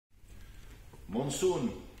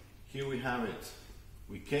Monsoon, here we have it.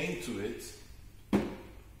 We came to it.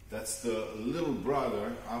 That's the little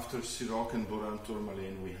brother. After Ceriotti and Boran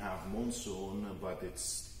Tourmaline, we have Monsoon, but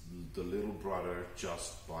it's the little brother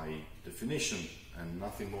just by definition and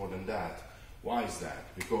nothing more than that. Why is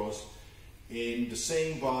that? Because in the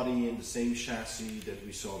same body, in the same chassis that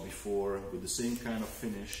we saw before, with the same kind of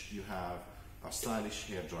finish, you have a stylish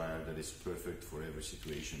hairdryer that is perfect for every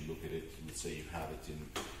situation. Look at it. Let's say you have it in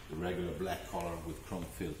the regular black color with chrome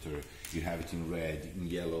filter, you have it in red, in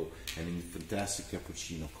yellow, and in fantastic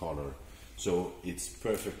cappuccino color. So it's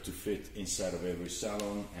perfect to fit inside of every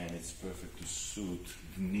salon, and it's perfect to suit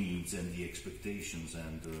the needs and the expectations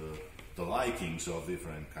and the likings of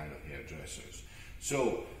different kind of hairdressers.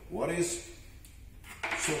 So what is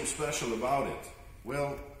so special about it?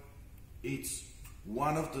 Well, it's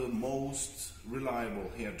one of the most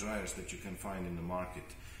reliable hair dryers that you can find in the market,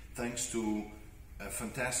 thanks to a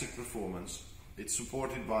fantastic performance. It's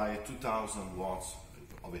supported by 2000 watts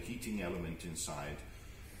of a heating element inside,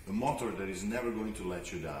 a motor that is never going to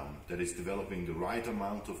let you down, that is developing the right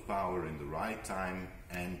amount of power in the right time,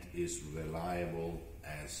 and is reliable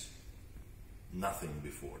as nothing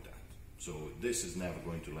before that. So this is never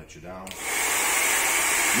going to let you down.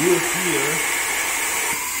 You'll hear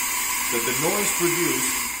that the noise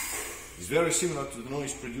produced is very similar to the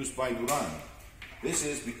noise produced by Duran. This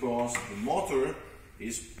is because the motor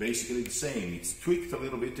is basically the same. It's tweaked a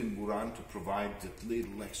little bit in Buran to provide that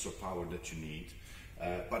little extra power that you need,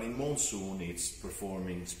 but in Monsoon it's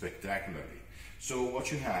performing spectacularly. So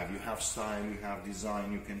what you have style, you have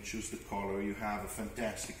design, you can choose the color, you have a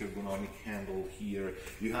fantastic ergonomic handle here,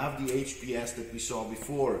 you have the HPS that we saw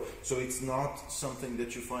before, so it's not something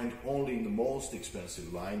that you find only in the most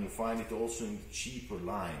expensive line, you find it also in the cheaper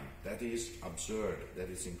line. That is absurd, that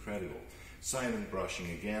is incredible. Silent brushing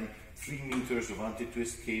again, 3 meters of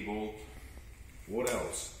anti-twist cable. What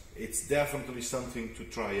else? It's definitely something to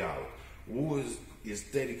try out. Who is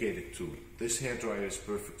dedicated to it? This hairdryer is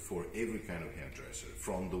perfect for every kind of hairdresser,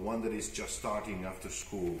 from the one that is just starting after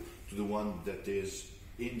school to the one that is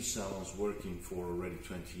in the salons working for already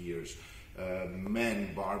 20 years.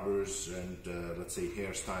 Men, barbers, and let's say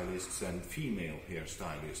hairstylists, and female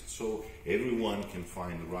hairstylists. So everyone can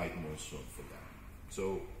find the right Monsoon for them.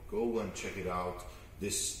 So go and check it out.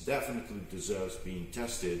 This definitely deserves being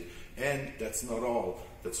tested, and that's not all.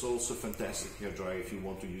 That's also a fantastic hairdryer if you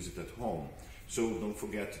want to use it at home. So don't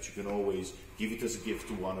forget that you can always give it as a gift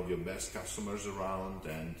to one of your best customers around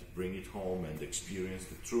and bring it home and experience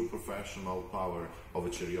the true professional power of a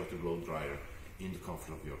Ceriotti blow dryer in the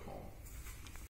comfort of your home.